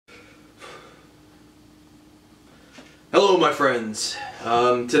Hello my friends.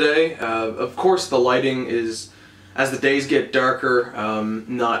 Today, of course the lighting is, as the days get darker,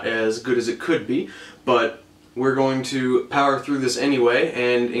 not as good as it could be, but we're going to power through this anyway,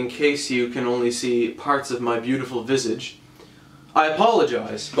 and in case you can only see parts of my beautiful visage, I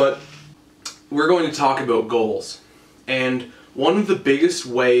apologize, but we're going to talk about goals. And one of the biggest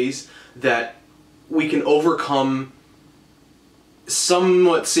ways that we can overcome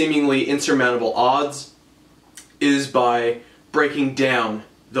somewhat seemingly insurmountable odds is by breaking down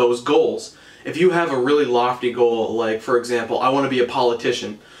those goals. If you have a really lofty goal, like for example, I want to be a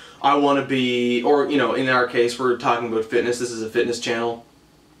politician, I want to be, or you know, in our case we're talking about fitness, this is a fitness channel,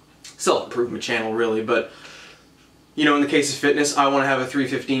 self-improvement channel really, but you know, in the case of fitness, I want to have a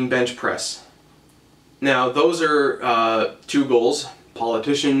 315 bench press. Now those are two goals,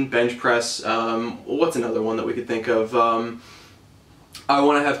 politician, bench press, what's another one that we could think of? I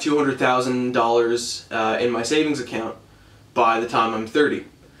want to have $200,000 in my savings account by the time I'm 30.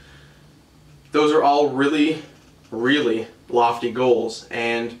 Those are all really, really lofty goals,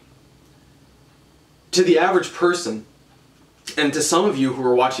 and to the average person, and to some of you who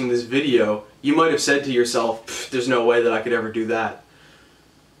are watching this video, you might have said to yourself, there's no way that I could ever do that.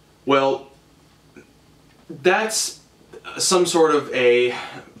 Well, that's some sort of a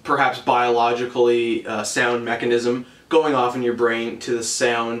perhaps biologically sound mechanism going off in your brain to the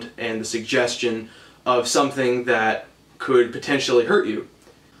sound and the suggestion of something that could potentially hurt you.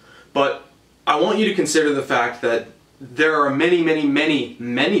 But I want you to consider the fact that there are many, many, many,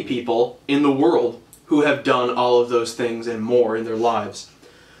 many people in the world who have done all of those things and more in their lives.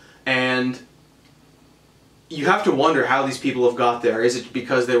 And you have to wonder how these people have got there. Is it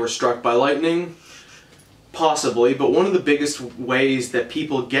because they were struck by lightning? Possibly, but one of the biggest ways that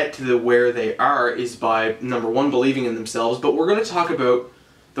people get to where they are is by, number one, believing in themselves, but we're going to talk about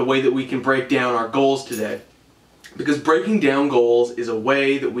the way that we can break down our goals today. Because breaking down goals is a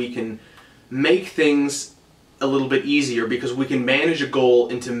way that we can make things a little bit easier, because we can manage a goal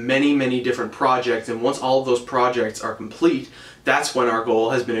into many, many different projects, and once all of those projects are complete, that's when our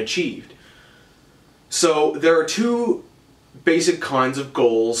goal has been achieved. So there are two basic kinds of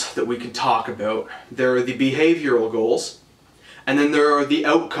goals that we can talk about. There are the behavioral goals, and then there are the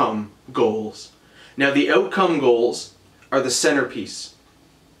outcome goals. Now the outcome goals are the centerpiece.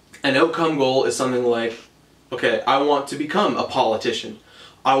 An outcome goal is something like, okay, I want to become a politician.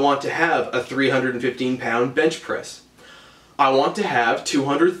 I want to have a 315-pound bench press. I want to have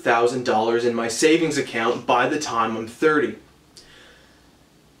 $200,000 in my savings account by the time I'm 30.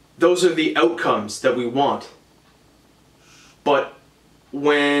 Those are the outcomes that we want. But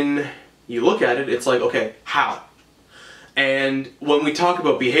when you look at it, it's like, okay, how? And when we talk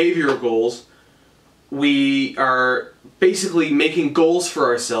about behavioral goals, we are basically making goals for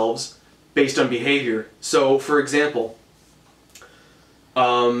ourselves based on behavior. So, for example,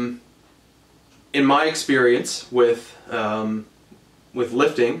 in my experience with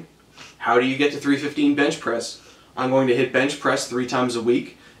lifting, how do you get to 315 bench press? I'm going to hit bench press 3 times a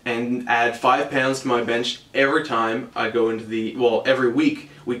week and add 5 pounds to my bench every time I go into the, well, every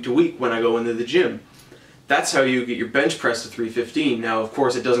week, week to week when I go into the gym. That's how you get your bench press to 315. Now, of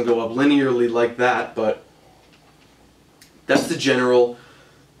course, it doesn't go up linearly like that, but that's the general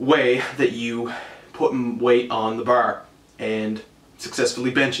way that you put weight on the bar and successfully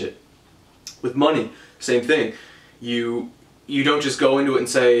bench it. With money, same thing. You don't just go into it and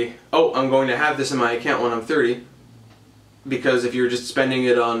say, oh, I'm going to have this in my account when I'm 30. Because if you're just spending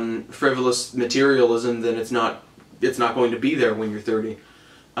it on frivolous materialism, then it's not going to be there when you're 30.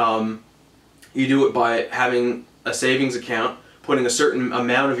 You do it by having a savings account, putting a certain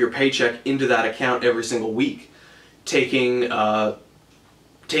amount of your paycheck into that account every single week, taking a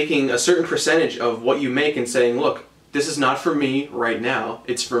certain percentage of what you make and saying, look, this is not for me right now.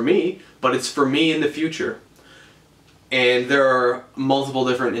 It's for me, but it's for me in the future. And there are multiple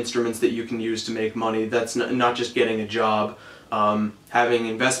different instruments that you can use to make money. That's not just getting a job. Having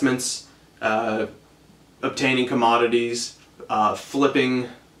investments, obtaining commodities, flipping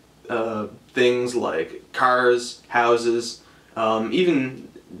things like cars, houses, even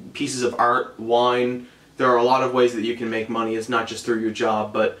pieces of art, wine. There are a lot of ways that you can make money. It's not just through your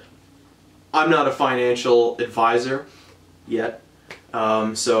job, but I'm not a financial advisor yet.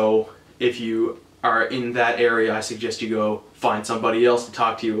 So if you are in that area, I suggest you go find somebody else to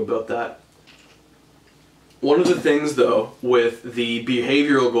talk to you about that. One of the things though with the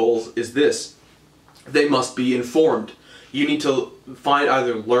behavioral goals is this: they must be informed. You need to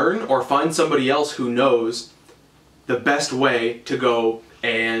either learn or find somebody else who knows the best way to go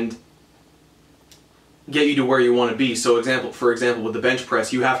and get you to where you want to be. So for example, with the bench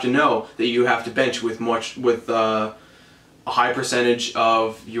press, you have to know that you have to bench with a high percentage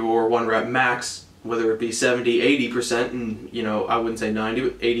of your 1 rep max, whether it be 70, 80%, and you know, I wouldn't say 90,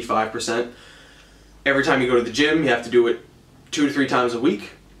 but 85%. Every time you go to the gym, you have to do it 2 to 3 times a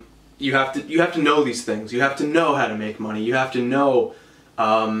week. You have to know these things. You have to know how to make money. You have to know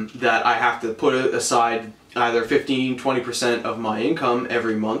that I have to put aside either 15, 20% of my income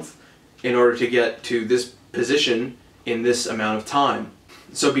every month in order to get to this position in this amount of time.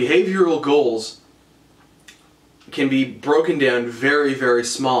 So behavioral goals can be broken down very, very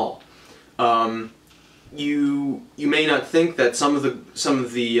small. You may not think that some of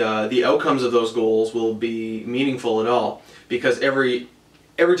the outcomes of those goals will be meaningful at all, because every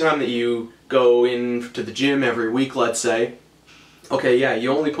time that you go into the gym every week, let's say, okay, yeah,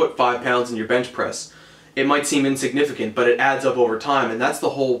 you only put 5 pounds in your bench press. It might seem insignificant, but it adds up over time, and that's the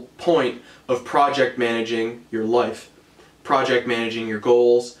whole point of project managing your life. Project managing your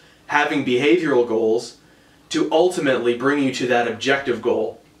goals, having behavioral goals to ultimately bring you to that objective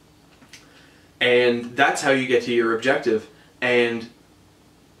goal. And that's how you get to your objective. And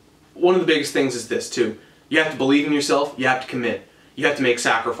one of the biggest things is this too. You have to believe in yourself, you have to commit. You have to make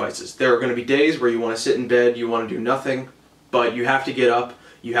sacrifices. There are going to be days where you want to sit in bed, you want to do nothing, but you have to get up,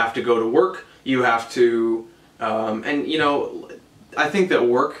 you have to go to work, you have to, and you know, I think that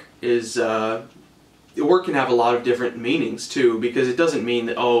work can have a lot of different meanings too, because it doesn't mean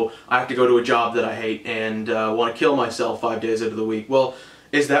that, oh, I have to go to a job that I hate and want to kill myself 5 days out of the week. Well,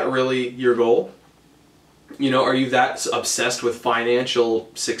 is that really your goal? You know, are you that obsessed with financial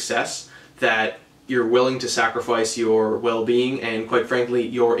success that you're willing to sacrifice your well-being and, quite frankly,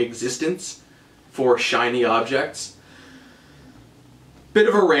 your existence for shiny objects? Bit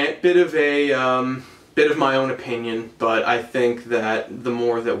of a rant, bit of my own opinion, but I think that the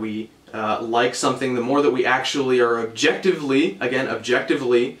more that we like something, the more that we actually are objectively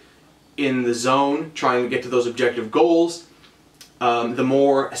in the zone, trying to get to those objective goals, the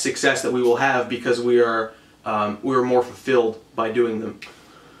more success that we will have, because we are more fulfilled by doing them.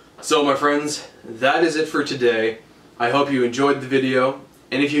 So my friends, that is it for today. I hope you enjoyed the video,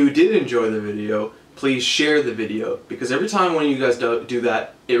 and if you did enjoy the video, please share the video, because every time when you guys do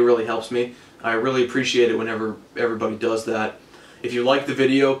that, it really helps me. I really appreciate it whenever everybody does that. If you like the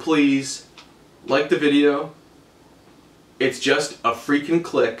video, please like the video. It's just a freaking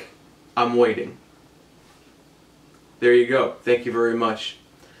click. I'm waiting. There you go. Thank you very much.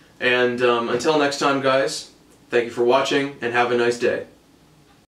 And until next time, guys, thank you for watching, and have a nice day.